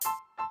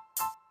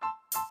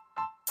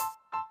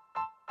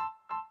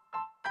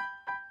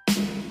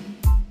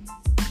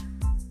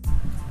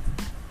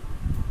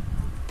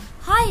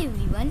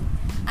everyone.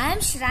 I am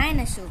Shrayan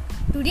Ashok.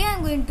 Today I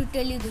am going to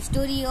tell you the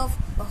story of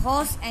a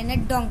horse and a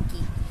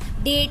donkey.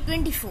 Day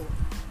 24.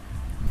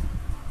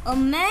 A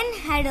man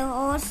had a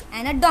horse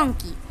and a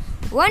donkey.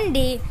 One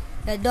day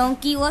the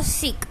donkey was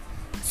sick,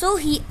 so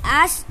he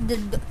asked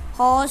the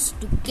horse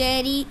to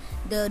carry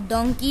the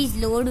donkey's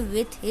load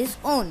with his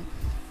own.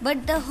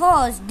 But the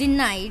horse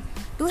denied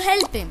to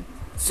help him,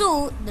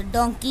 so the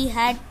donkey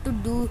had to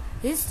do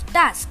his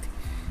task.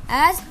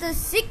 As the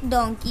sick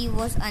donkey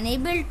was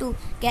unable to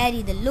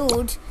carry the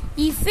loads,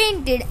 he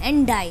fainted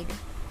and died.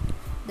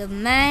 The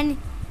man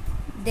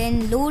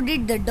then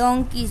loaded the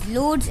donkey's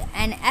loads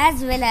and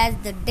as well as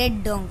the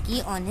dead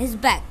donkey on his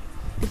back.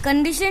 The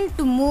condition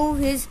to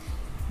move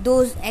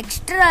those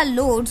extra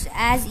loads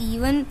as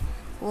even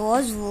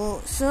was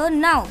worse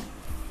now.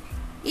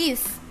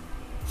 If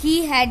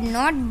he had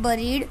not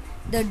buried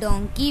the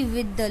donkey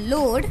with the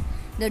load,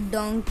 the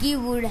donkey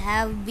would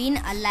have been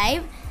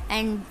alive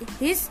and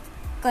his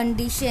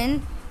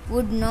condition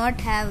would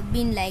not have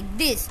been like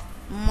this.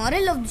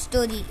 Moral of the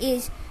story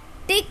is,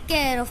 take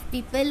care of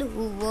people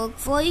who work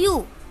for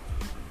you.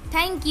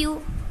 Thank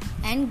you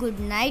and good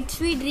night,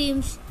 sweet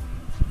dreams.